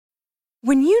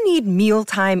When you need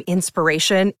mealtime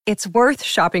inspiration, it's worth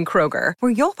shopping Kroger,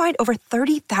 where you'll find over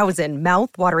 30,000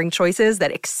 mouth-watering choices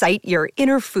that excite your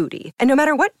inner foodie. And no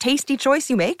matter what tasty choice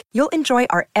you make, you'll enjoy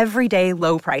our everyday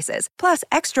low prices, plus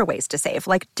extra ways to save,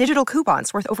 like digital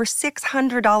coupons worth over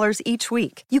 $600 each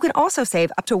week. You can also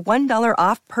save up to $1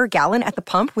 off per gallon at the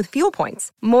pump with fuel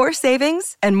points. More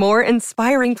savings and more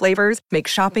inspiring flavors make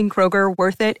shopping Kroger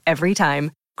worth it every time.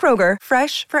 Kroger,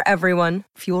 fresh for everyone.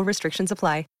 Fuel restrictions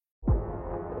apply.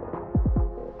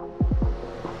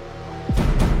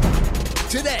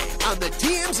 Today on the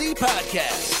TMZ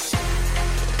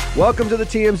Podcast. Welcome to the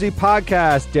TMZ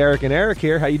Podcast. Derek and Eric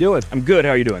here. How you doing? I'm good.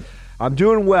 How are you doing? I'm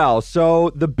doing well.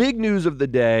 So the big news of the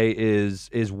day is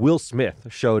Will Smith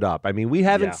showed up. I mean, we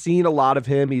haven't seen a lot of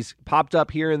him. He's popped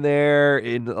up here and there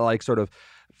in like sort of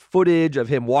footage of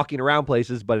him walking around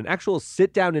places, but an actual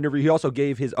sit-down interview. He also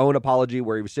gave his own apology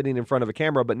where he was sitting in front of a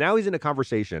camera, but now he's in a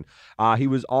conversation. He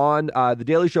was on The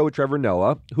Daily Show with Trevor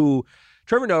Noah, who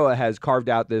Trevor Noah has carved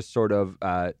out this sort of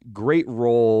great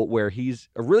role where he's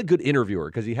a really good interviewer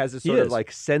because he has this sort of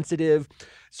like sensitive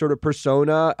sort of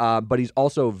persona, but he's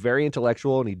also very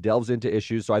intellectual and he delves into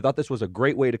issues. So I thought this was a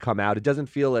great way to come out. It doesn't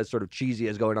feel as sort of cheesy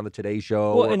as going on the Today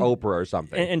Show or Oprah or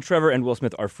something. And Trevor and Will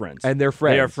Smith are friends. And they're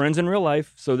friends. They are friends in real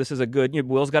life. So this is a good,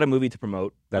 Will's got a movie to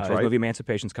promote. That's right. His movie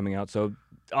Emancipation's coming out. So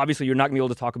obviously you're not going to be able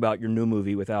to talk about your new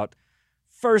movie without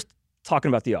first talking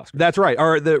about the Oscars. That's right.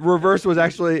 Or the reverse was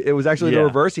actually, the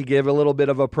reverse. He gave a little bit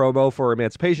of a promo for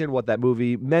Emancipation, what that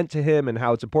movie meant to him and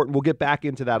how it's important. We'll get back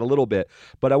into that a little bit.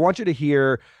 But I want you to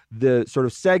hear the sort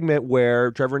of segment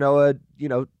where Trevor Noah,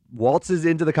 waltzes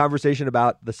into the conversation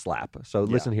about the slap. So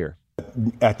listen here.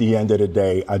 At the end of the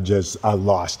day, I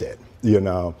lost it,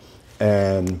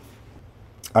 And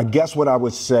I guess what I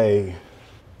would say,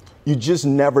 you just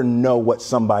never know what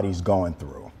somebody's going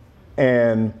through.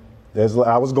 And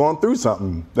I was going through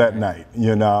something that night,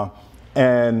 and,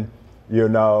 and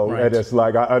it's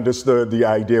like I understood the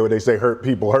idea where they say hurt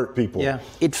people hurt people. Yeah,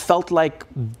 it felt like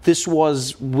this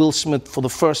was Will Smith for the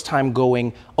first time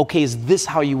going, okay, is this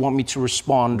how you want me to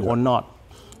respond or not?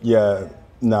 Yeah,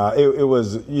 it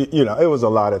was, it was a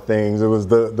lot of things. It was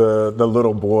the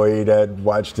little boy that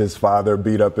watched his father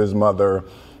beat up his mother.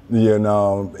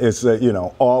 It's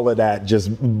all of that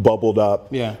just bubbled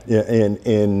up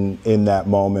in that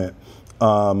moment.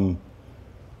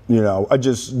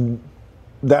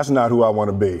 That's not who I want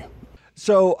to be.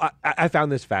 So I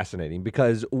found this fascinating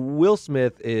because Will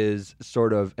Smith is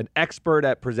sort of an expert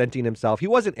at presenting himself. He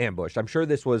wasn't ambushed. I'm sure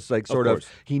this was like sort of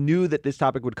he knew that this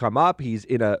topic would come up. He's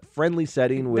in a friendly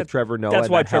setting with Trevor Noah. That's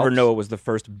why Trevor Noah was the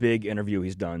first big interview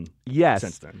he's done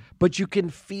since then. But you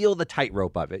can feel the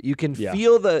tightrope of it. You can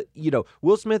feel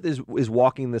Will Smith is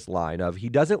walking this line of he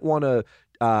doesn't want to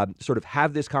sort of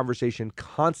have this conversation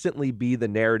constantly be the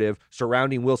narrative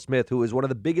surrounding Will Smith, who is one of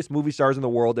the biggest movie stars in the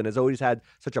world and has always had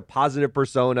such a positive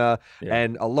persona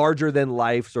and a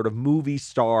larger-than-life sort of movie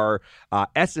star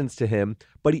essence to him.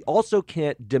 But he also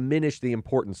can't diminish the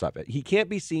importance of it. He can't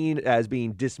be seen as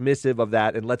being dismissive of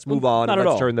that and let's move on and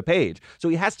let's turn the page. So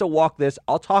he has to walk this.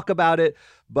 I'll talk about it,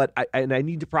 but I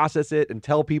need to process it and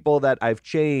tell people that I've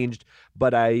changed,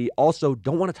 but I also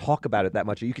don't want to talk about it that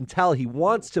much. You can tell he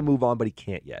wants to move on, but he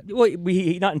can't yet. Well,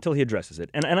 not until he addresses it.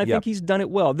 And I think he's done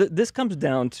it well. This comes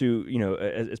down to,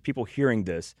 as people hearing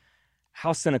this,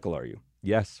 how cynical are you?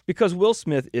 Yes. Because Will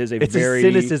Smith is it's a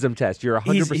cynicism test. You're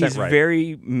 100% right. He's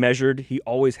very measured. He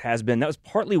always has been. That was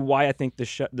partly why I think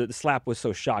the slap was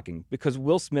so shocking, because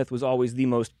Will Smith was always the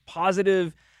most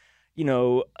positive,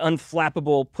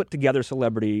 unflappable, put-together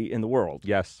celebrity in the world.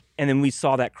 Yes. And then we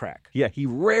saw that crack. Yeah, he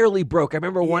rarely broke. I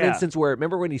remember one instance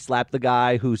remember when he slapped the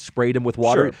guy who sprayed him with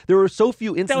water? Sure. There were so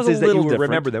few instances that you would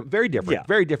remember them. Very different,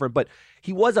 very different, but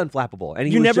he was unflappable.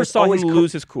 And you never saw him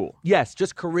lose his cool. Yes,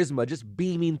 just charisma, just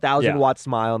beaming 1,000-watt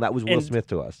smile, and that was Will Smith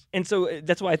to us. And so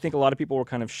that's why I think a lot of people were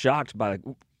kind of shocked by,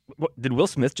 did Will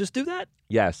Smith just do that?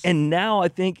 Yes. And now I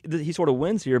think that he sort of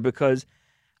wins here because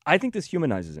I think this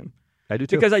humanizes him. I do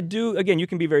too. Because again, you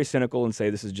can be very cynical and say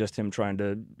this is just him trying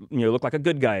to, look like a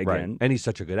good guy again. Right. And he's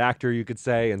such a good actor, you could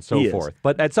say, and so forth.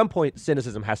 But at some point,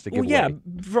 cynicism has to give way.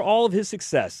 For all of his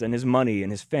success and his money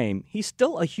and his fame, he's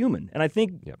still a human. And I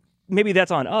think maybe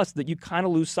that's on us that you kind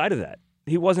of lose sight of that.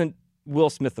 He wasn't Will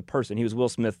Smith the person; he was Will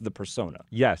Smith the persona.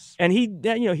 Yes, and he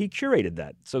curated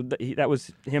that, so that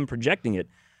was him projecting it.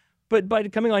 But by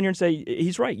coming on here and say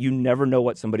he's right, you never know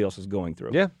what somebody else is going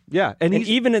through. Yeah, and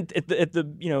even at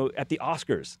the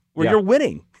Oscars where you're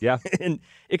winning, and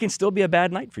it can still be a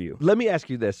bad night for you. Let me ask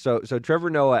you this: so Trevor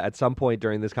Noah at some point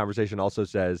during this conversation also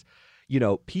says,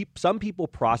 some people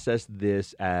process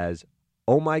this as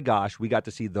oh my gosh, we got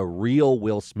to see the real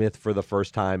Will Smith for the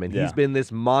first time. And he's been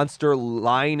this monster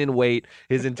lying in wait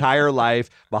his entire life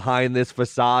behind this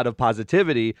facade of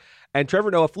positivity. And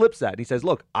Trevor Noah flips that. He says,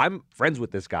 look, I'm friends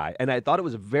with this guy. And I thought it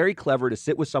was very clever to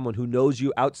sit with someone who knows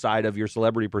you outside of your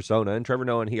celebrity persona. And Trevor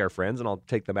Noah and he are friends, and I'll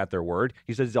take them at their word.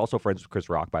 He says he's also friends with Chris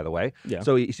Rock, by the way. Yeah.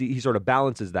 So he sort of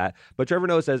balances that. But Trevor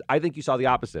Noah says, I think you saw the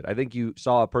opposite. I think you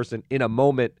saw a person in a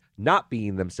moment not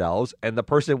being themselves, and the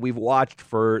person we've watched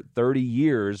for 30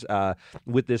 years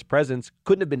with this presence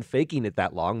couldn't have been faking it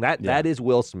that long. That is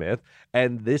Will Smith,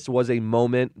 and this was a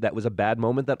moment that was a bad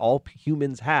moment that all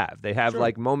humans have. They have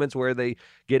like moments where they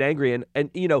get angry, and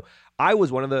you know, I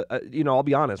was one of the I'll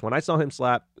be honest, when I saw him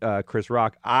slap Chris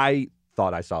Rock, I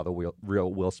thought I saw the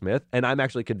real Will Smith, and I'm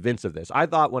actually convinced of this. I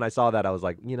thought when I saw that, I was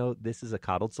like, this is a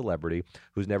coddled celebrity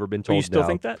who's never been told no. You still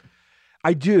think that?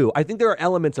 I do. I think there are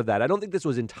elements of that. I don't think this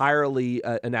was entirely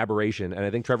an aberration, and I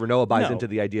think Trevor Noah buys into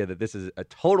the idea that this is a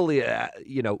totally,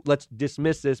 let's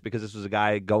dismiss this because this was a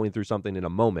guy going through something in a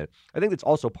moment. I think it's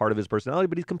also part of his personality,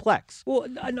 but he's complex. Well,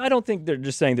 I don't think they're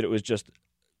just saying that it was just,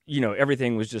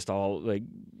 everything was just all like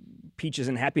peaches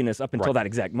and happiness up until that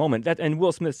exact moment. And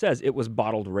Will Smith says it was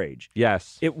bottled rage.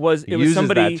 Yes, it was. He uses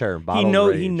somebody. That term,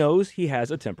 he knows he has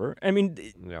a temper. I mean,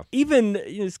 even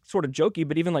it's sort of jokey,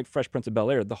 but even like Fresh Prince of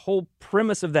Bel-Air, the whole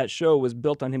premise of that show was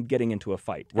built on him getting into a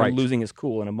fight and losing his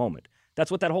cool in a moment.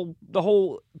 That's what the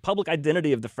whole public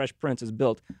identity of the Fresh Prince is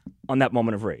built on that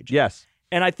moment of rage. Yes,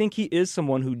 and I think he is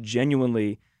someone who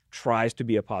genuinely tries to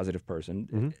be a positive person.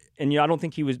 Mm-hmm. And I don't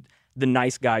think he was the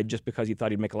nice guy just because he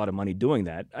thought he'd make a lot of money doing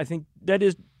that. I think that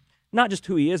is not just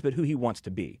who he is, but who he wants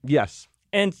to be. Yes.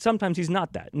 And sometimes he's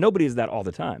not that. Nobody is that all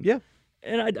the time. Yeah.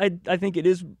 And I think it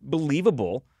is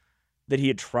believable that he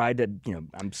had tried to,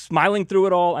 I'm smiling through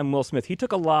it all. I'm Will Smith. He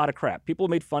took a lot of crap. People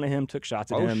made fun of him, took shots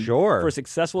at him. Sure. For as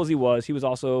successful as he was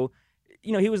also,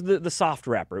 he was the soft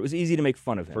rapper. It was easy to make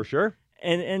fun of him. For sure.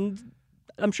 And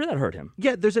I'm sure that hurt him.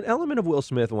 Yeah, there's an element of Will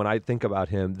Smith when I think about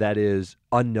him that is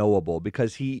unknowable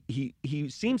because he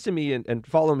seems to me, and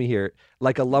follow me here,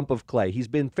 like a lump of clay. He's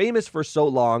been famous for so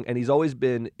long, and he's always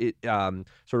been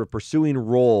sort of pursuing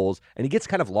roles, and he gets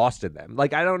kind of lost in them.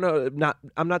 Like, I don't know,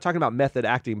 I'm not talking about method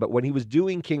acting, but when he was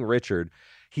doing King Richard,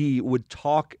 he would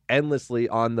talk endlessly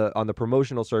on the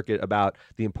promotional circuit about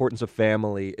the importance of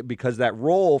family, because that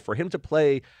role for him to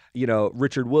play,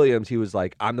 Richard Williams, he was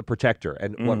like, I'm the protector.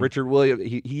 And what Richard Williams,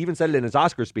 he even said it in his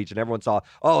Oscar speech, and everyone saw,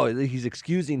 he's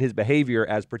excusing his behavior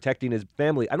as protecting his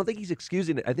family. I don't think he's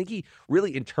excusing it. I think he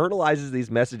really internalizes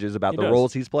these messages about the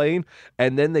roles he's playing,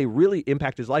 and then they really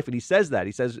impact his life. And he says that.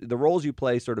 He says the roles you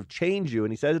play sort of change you.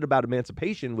 And he says it about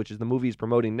Emancipation, which is the movie he's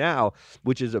promoting now,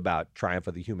 which is about triumph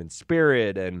of the human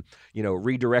spirit and,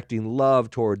 redirecting love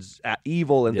towards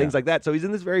evil and things like that. So he's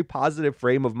in this very positive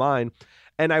frame of mind.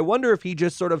 And I wonder if he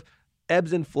just sort of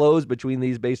ebbs and flows between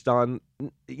these based on,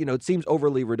 it seems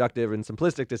overly reductive and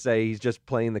simplistic to say he's just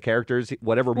playing the characters.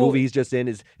 Whatever movie he's just in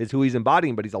is who he's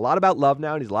embodying. But he's a lot about love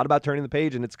now, and he's a lot about turning the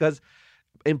page. And it's because,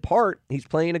 in part, he's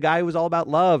playing a guy who was all about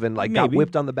love and got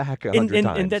whipped on the back 100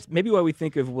 times. And that's maybe why we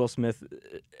think of Will Smith,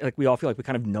 like we all feel like we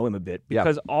kind of know him a bit.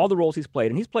 Because all the roles he's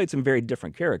played, and he's played some very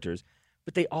different characters,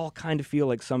 but they all kind of feel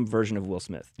like some version of Will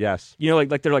Smith. Yes.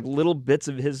 Like they're like little bits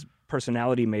of his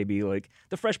personality, maybe. Like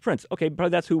the Fresh Prince. Okay,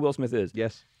 probably that's who Will Smith is.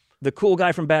 Yes. The cool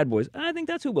guy from Bad Boys. I think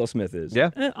that's who Will Smith is.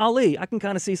 Yeah. Ali, I can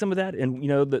kind of see some of that. And,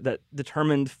 that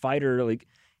determined fighter, like,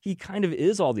 he kind of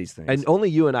is all these things. And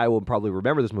only you and I will probably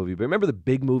remember this movie. But remember the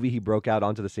big movie he broke out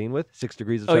onto the scene with, 6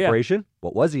 Degrees of Separation? Yeah.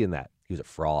 What was he in that? He was a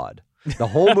fraud. The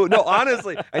whole movie. No,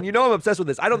 honestly. And I'm obsessed with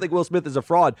this. I don't think Will Smith is a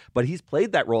fraud, but he's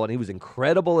played that role, and he was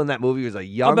incredible in that movie. He was a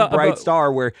young, bright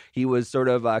star where he was sort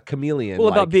of a chameleon. Well,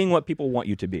 about being what people want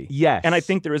you to be. Yes. And I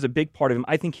think there is a big part of him.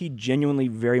 I think he genuinely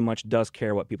very much does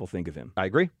care what people think of him. I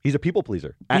agree. He's a people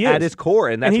pleaser at his core,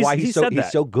 and that's why he's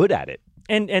so good at it.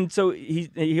 And so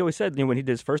he always said, when he did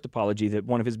his first apology, that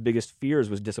one of his biggest fears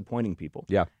was disappointing people.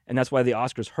 Yeah. And that's why the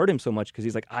Oscars hurt him so much, because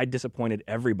he's like, I disappointed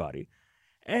everybody.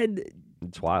 And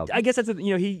it's wild. I guess that's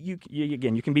you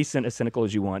can be as cynical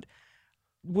as you want.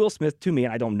 Will Smith, to me,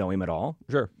 and I don't know him at all.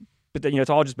 Sure. But it's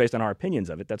all just based on our opinions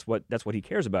of it. That's what he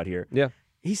cares about here. Yeah.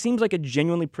 He seems like a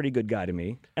genuinely pretty good guy to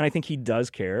me, and I think he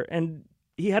does care. And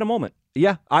he had a moment.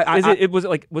 Yeah.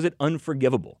 Was it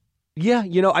unforgivable? Yeah,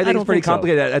 I think it's pretty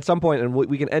complicated. At some point, and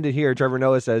we can end it here, Trevor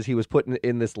Noah says he was put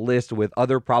in this list with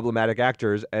other problematic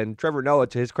actors, and Trevor Noah,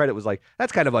 to his credit, was like,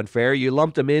 that's kind of unfair. You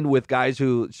lumped him in with guys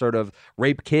who sort of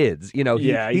rape kids.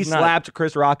 He slapped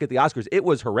Chris Rock at the Oscars. It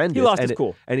was horrendous. He lost his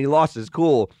cool. And he lost his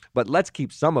cool, but let's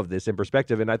keep some of this in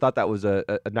perspective, and I thought that was a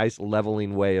nice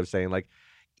leveling way of saying, like,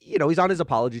 he's on his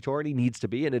apology tour and he needs to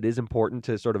be, and it is important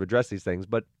to sort of address these things,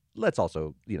 but let's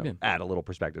also, add a little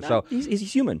perspective. So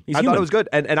he's human. I thought it was good,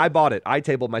 and I bought it. I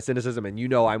tabled my cynicism, and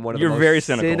I'm one of the most very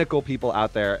cynical people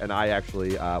out there, and I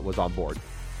actually was on board.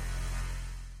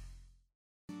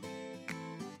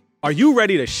 Are you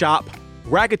ready to shop?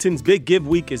 Rakuten's Big Give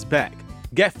Week is back.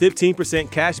 Get 15%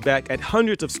 cash back at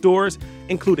hundreds of stores,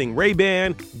 including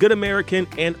Ray-Ban, Good American,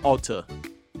 and Ulta.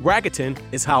 Rakuten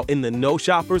is how in-the-know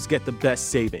shoppers get the best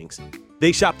savings.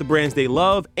 They shop the brands they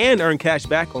love and earn cash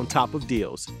back on top of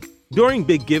deals. During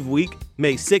Big Give Week,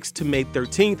 May 6th to May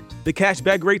 13th, the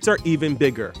cashback rates are even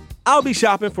bigger. I'll be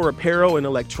shopping for apparel and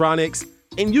electronics,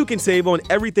 and you can save on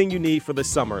everything you need for the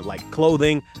summer, like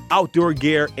clothing, outdoor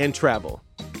gear, and travel.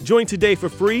 Join today for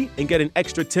free and get an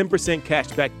extra 10%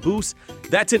 cashback boost.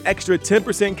 That's an extra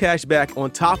 10% cashback on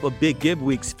top of Big Give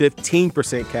Week's 15%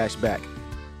 cashback.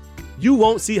 You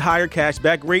won't see higher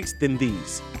cashback rates than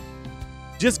these.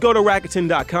 Just go to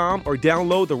Rakuten.com or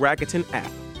download the Rakuten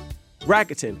app.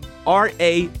 Rakuten,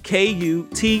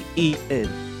 Rakuten.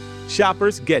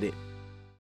 Shoppers get it.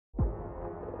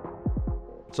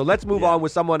 So let's move on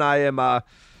with someone I am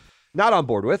not on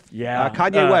board with. Yeah.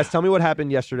 Kanye West. Tell me what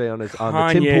happened yesterday on the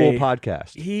Tim Pool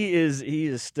podcast. He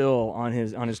is still on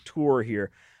his tour here.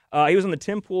 He was on the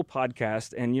Tim Pool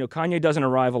podcast, and Kanye doesn't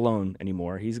arrive alone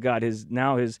anymore. He's got his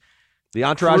the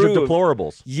entourage of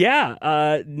deplorables.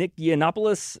 Nick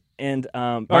Yiannopoulos and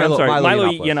Milo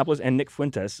Yiannopoulos and Nick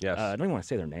Fuentes. Yes. I don't even want to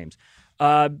say their names.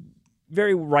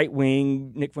 Very right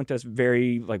wing. Nick Fuentes,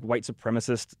 very white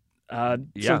supremacist.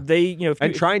 So they,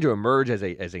 and trying to emerge as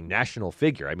a national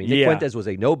figure. I mean, Nick Fuentes was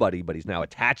a nobody, but he's now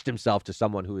attached himself to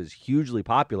someone who is hugely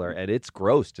popular, and it's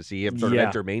gross to see him sort of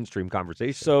enter mainstream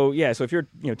conversation. So if you're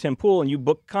Tim Pool and you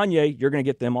book Kanye, you're going to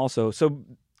get them also. So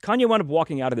Kanye wound up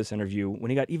walking out of this interview when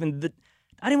he got even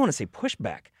I didn't want to say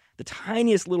pushback, the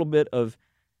tiniest little bit of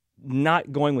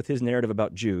not going with his narrative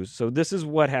about Jews. So this is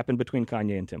what happened between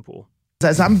Kanye and Tim Pool.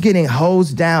 As I'm getting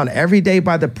hosed down every day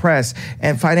by the press,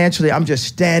 and financially I'm just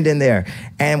standing there.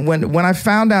 And when I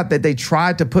found out that they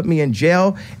tried to put me in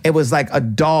jail, it was like a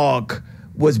dog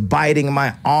was biting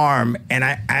my arm, and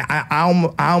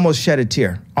I almost shed a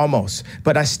tear, almost.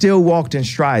 But I still walked in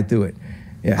stride through it.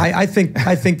 Yeah. I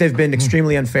think they've been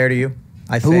extremely unfair to you.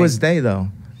 Who was they though?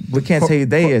 We can't say who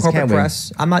they is, can we?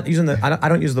 Press. I'm not using I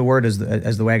don't use the word as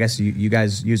the way I guess you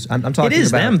guys use. I'm talking about. It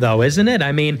is them though, isn't it?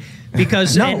 I mean,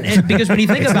 because because when you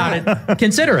think about it,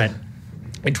 consider it.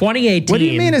 In 2018. What do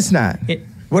you mean it's not?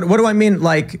 What do I mean?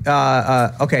 Like,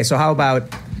 okay, so how about?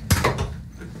 Are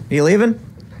you leaving?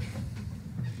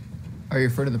 Are you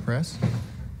afraid of the press?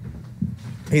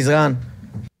 He's gone.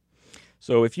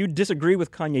 So if you disagree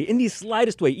with Kanye in the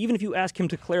slightest way, even if you ask him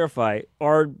to clarify,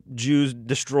 are Jews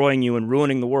destroying you and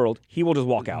ruining the world, he will just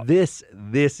walk out. This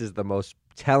is the most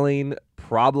telling,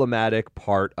 problematic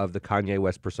part of the Kanye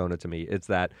West persona to me. It's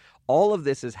that all of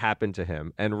this has happened to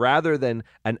him, and rather than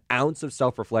an ounce of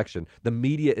self-reflection, the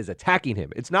media is attacking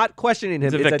him. It's not questioning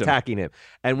him, it's attacking him.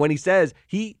 And when he says,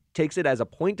 he takes it as a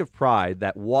point of pride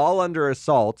that while under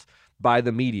assault by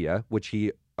the media, which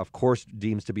he of course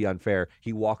deems to be unfair,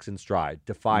 he walks in stride,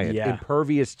 defiant,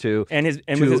 impervious to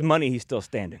with his money he's still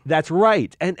standing. That's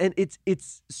right. And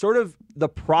it's sort of the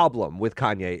problem with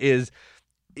Kanye is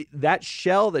that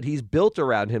shell that he's built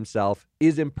around himself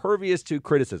is impervious to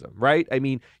criticism, right? I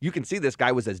mean, you can see this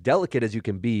guy was as delicate as you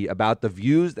can be about the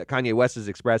views that Kanye West has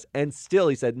expressed, and still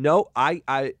he said, no,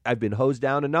 I've been hosed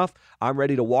down enough. I'm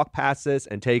ready to walk past this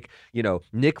and take,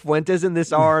 Nick Fuentes in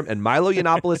this arm and Milo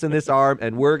Yiannopoulos in this arm,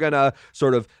 and we're going to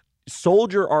sort of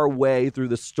soldier our way through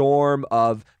the storm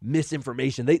of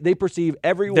misinformation. They perceive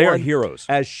everyone they are heroes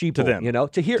as sheeple, to them,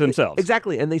 to themselves.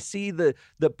 Exactly. And they see the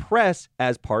press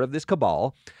as part of this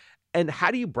cabal. And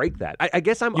how do you break that? I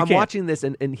guess I'm watching this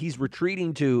and he's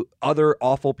retreating to other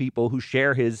awful people who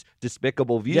share his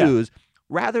despicable views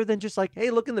rather than just like, hey,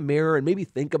 look in the mirror and maybe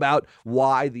think about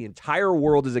why the entire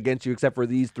world is against you except for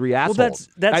these three assholes.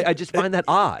 I just find that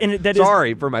odd. And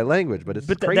Sorry for my language, but it's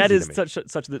crazy that is to me.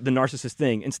 such the narcissist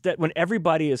thing. Instead, when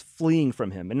everybody is fleeing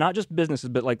from him, and not just businesses,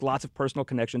 but like lots of personal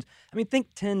connections. I mean, think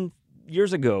 10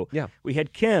 years ago, we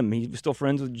had Kim. He was still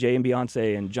friends with Jay and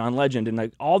Beyonce and John Legend, and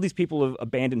like all these people have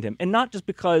abandoned him, and not just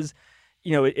because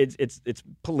it's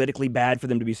politically bad for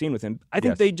them to be seen with him. I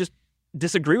think they just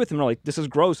disagree with him. They're like, this is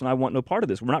gross, and I want no part of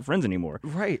this. We're not friends anymore.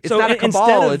 Right. It's not a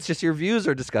cabal. It's just your views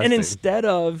are disgusting. And instead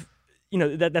of,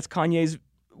 that's Kanye's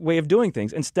way of doing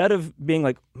things. Instead of being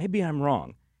like, maybe I'm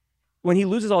wrong, when he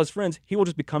loses all his friends, he will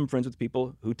just become friends with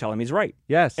people who tell him he's right.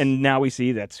 Yes. And now we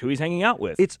see that's who he's hanging out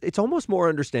with. It's almost more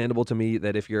understandable to me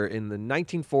that if you're in the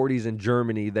 1940s in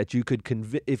Germany, that you could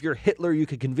if you're Hitler, you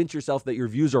could convince yourself that your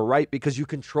views are right because you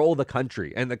control the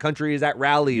country and the country is at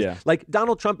rallies. Yeah. Like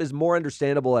Donald Trump is more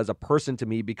understandable as a person to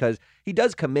me because he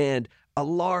does command a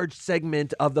large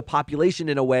segment of the population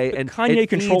in a way, and Kanye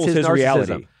controls his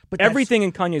reality. But everything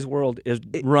in Kanye's world is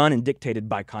run and dictated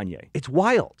by Kanye. It's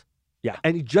wild. Yeah.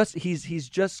 And he's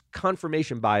just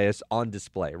confirmation bias on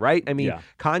display, right? I mean,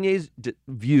 Kanye's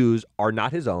views are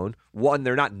not his own. One,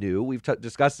 they're not new. We've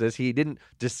discussed this. He didn't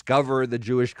discover the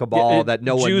Jewish cabal that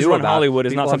no one knew about. Jews run Hollywood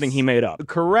is not something he made up.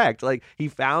 Correct. Like, he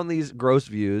found these gross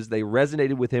views. They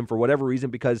resonated with him for whatever reason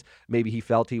because maybe he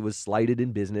felt he was slighted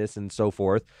in business and so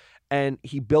forth. And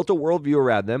he built a worldview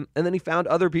around them. And then he found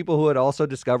other people who had also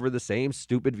discovered the same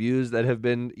stupid views that have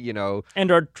been,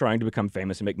 and are trying to become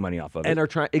famous and make money off of it. And are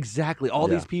trying, exactly. All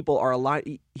these people are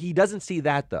aligned. He doesn't see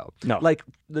that, though. No. Like,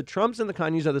 the Trumps and the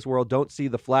Kanyes of this world don't see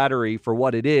the flattery for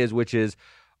what it is, which is,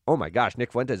 oh my gosh,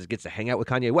 Nick Fuentes gets to hang out with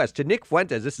Kanye West. To Nick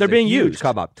Fuentes, this is being huge used.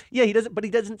 come up. Yeah, he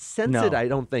doesn't sense it, I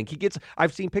don't think.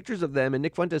 I've seen pictures of them and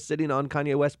Nick Fuentes sitting on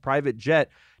Kanye West's private jet.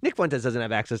 Nick Fuentes doesn't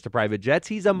have access to private jets.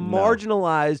 He's a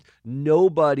marginalized,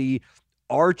 nobody,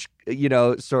 arch white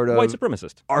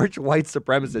supremacist. Arch white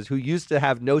supremacist who used to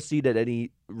have no seat at any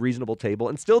reasonable table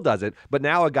and still doesn't. But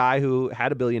now a guy who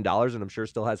had $1 billion and I'm sure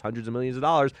still has hundreds of millions of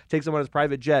dollars takes him on his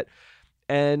private jet.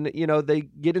 And, they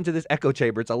get into this echo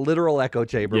chamber. It's a literal echo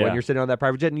chamber when you're sitting on that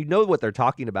private jet, and you know what they're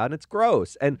talking about, and it's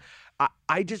gross. And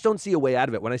I just don't see a way out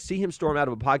of it. When I see him storm out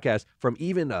of a podcast from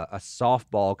even a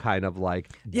softball kind of like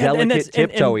delicate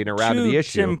tiptoeing around the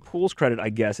issue. Tim Pool's credit,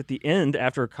 I guess, at the end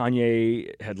after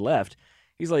Kanye had left,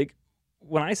 he's like,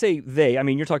 when I say they, I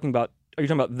mean, are you talking about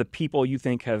the people you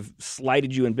think have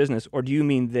slighted you in business, or do you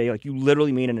mean they? Like, you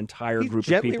literally mean an entire group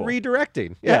of people? Gently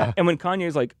redirecting. Yeah. And when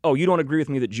Kanye's like, oh, you don't agree with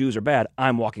me that Jews are bad,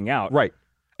 I'm walking out. Right.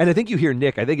 And I think you hear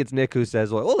Nick. I think it's Nick who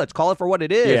says, well, let's call it for what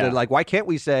it is. Yeah. And like, why can't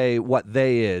we say what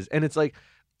they is? And it's like,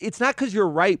 it's not because you're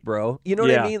right, bro. You know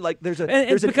what I mean? Like, there's an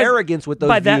arrogance with those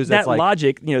by views. That like,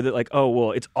 logic, that like, oh,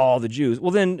 well, it's all the Jews.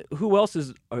 Well, then who else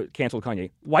is canceled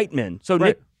Kanye? White men. So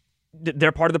right.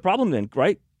 They're part of the problem then,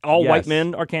 right? All white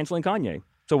men are canceling Kanye.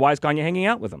 So why is Kanye hanging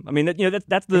out with him? I mean,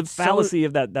 that's the fallacy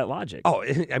of that logic. Oh,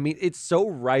 I mean, it's so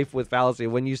rife with fallacy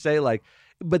when you say like,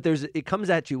 but it comes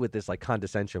at you with this like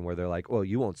condescension where they're like, well,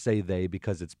 you won't say they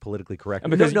because it's politically correct. And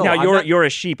because now you're a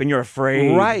sheep and you're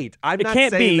afraid. Right. It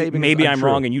can't be maybe I'm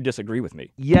wrong and you disagree with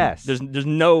me. Yes. There's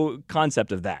no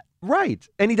concept of that. Right.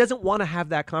 And he doesn't want to have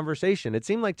that conversation. It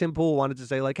seemed like Tim Pool wanted to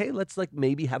say like, hey, let's like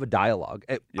maybe have a dialogue.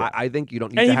 I think you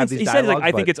don't need to have these dialogues. He said, like,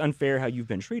 I think it's unfair how you've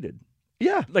been treated.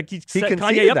 Yeah. Like, he set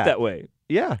Kanye up that way.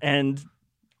 Yeah. And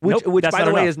which by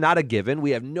the way, enough. is not a given.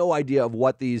 We have no idea of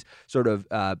what these sort of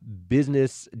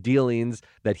business dealings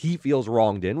that he feels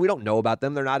wronged in. We don't know about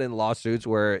them. They're not in lawsuits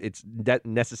where it's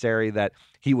necessary that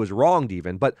he was wronged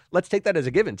even. But let's take that as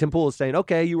a given. Tim Pool is saying,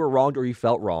 okay, you were wronged or you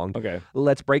felt wronged. Okay.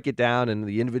 Let's break it down and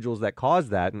the individuals that caused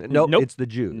that. Nope. It's the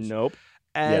Jews. Nope.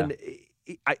 And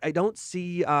I don't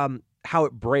see how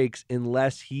it breaks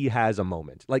unless he has a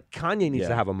moment. Like, Kanye needs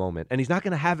to have a moment, and he's not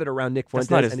going to have it around Nick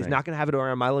Fuentes, and he's not going to have it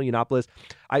around Milo Yiannopoulos.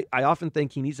 I often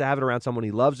think he needs to have it around someone he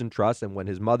loves and trusts, and when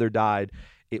his mother died,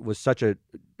 it was such a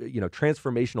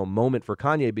transformational moment for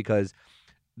Kanye because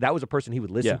that was a person he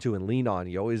would listen to and lean on.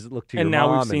 You always look to your mom.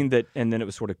 And now we've seen that, and then it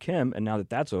was sort of Kim, and now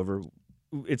that that's over,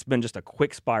 it's been just a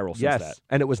quick spiral since that.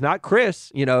 And it was not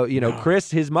Chris.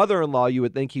 Chris, his mother-in-law, you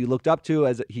would think he looked up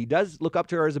to he does look up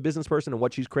to her as a business person and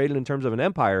what she's created in terms of an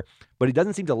empire, but he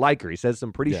doesn't seem to like her. He says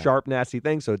some pretty sharp, nasty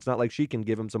things, so it's not like she can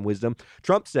give him some wisdom.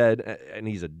 Trump said, and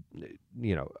he's a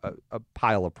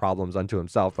pile of problems unto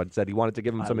himself, but said he wanted to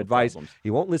give him some advice. He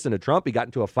won't listen to Trump. He got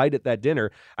into a fight at that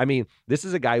dinner. I mean, this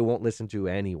is a guy who won't listen to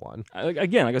anyone.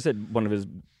 Again, like I said, one of his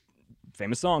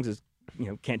famous songs is,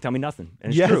 Can't Tell Me Nothing.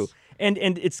 And it's true. And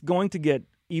it's going to get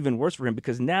even worse for him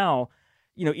because now,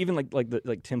 even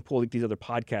like Tim Pool, like these other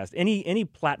podcasts, any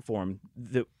platform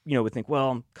that, would think,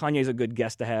 well, Kanye's a good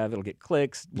guest to have. It'll get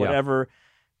clicks, whatever.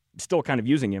 Still kind of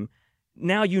using him.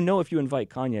 Now, if you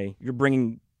invite Kanye, you're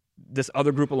bringing this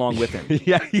other group along with him. He's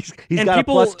got a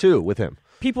 +2 with him.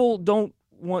 People don't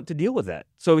want to deal with that.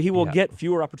 So he will get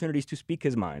fewer opportunities to speak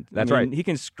his mind. That's right. He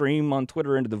can scream on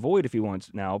Twitter into the void if he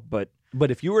wants now, but But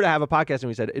if you were to have a podcast and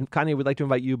we said, Kanye, we'd like to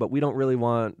invite you, but we don't really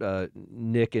want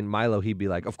Nick and Milo, he'd be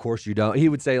like, of course you don't. He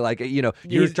would say, like,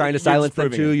 you're trying to silence them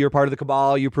too. You're part of the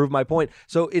cabal. You prove my point.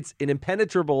 So it's an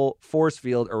impenetrable force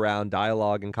field around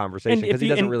dialogue and conversation because he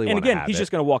doesn't really want to have it. And again, he's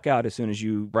just going to walk out as soon as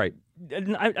you... Right.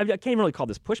 I can't really call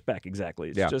this pushback exactly.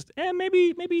 It's just,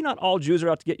 maybe not all Jews are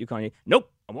out to get you, Kanye.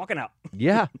 Nope, I'm walking out.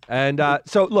 Yeah. And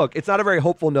so, look, it's not a very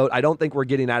hopeful note. I don't think we're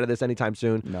getting out of this anytime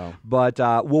soon. No. But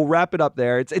we'll wrap it up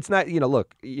there. It's not,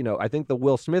 look, I think the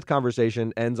Will Smith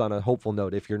conversation ends on a hopeful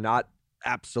note. If you're not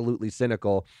absolutely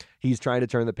cynical, he's trying to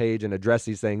turn the page and address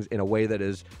these things in a way that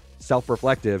is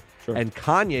self-reflective. Sure. And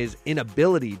Kanye's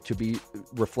inability to be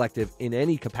reflective in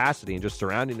any capacity and just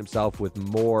surrounding himself with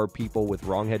more people with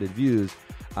wrong-headed views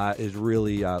is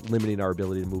really limiting our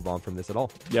ability to move on from this at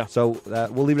all. Yeah. So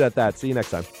we'll leave it at that. See you next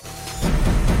time.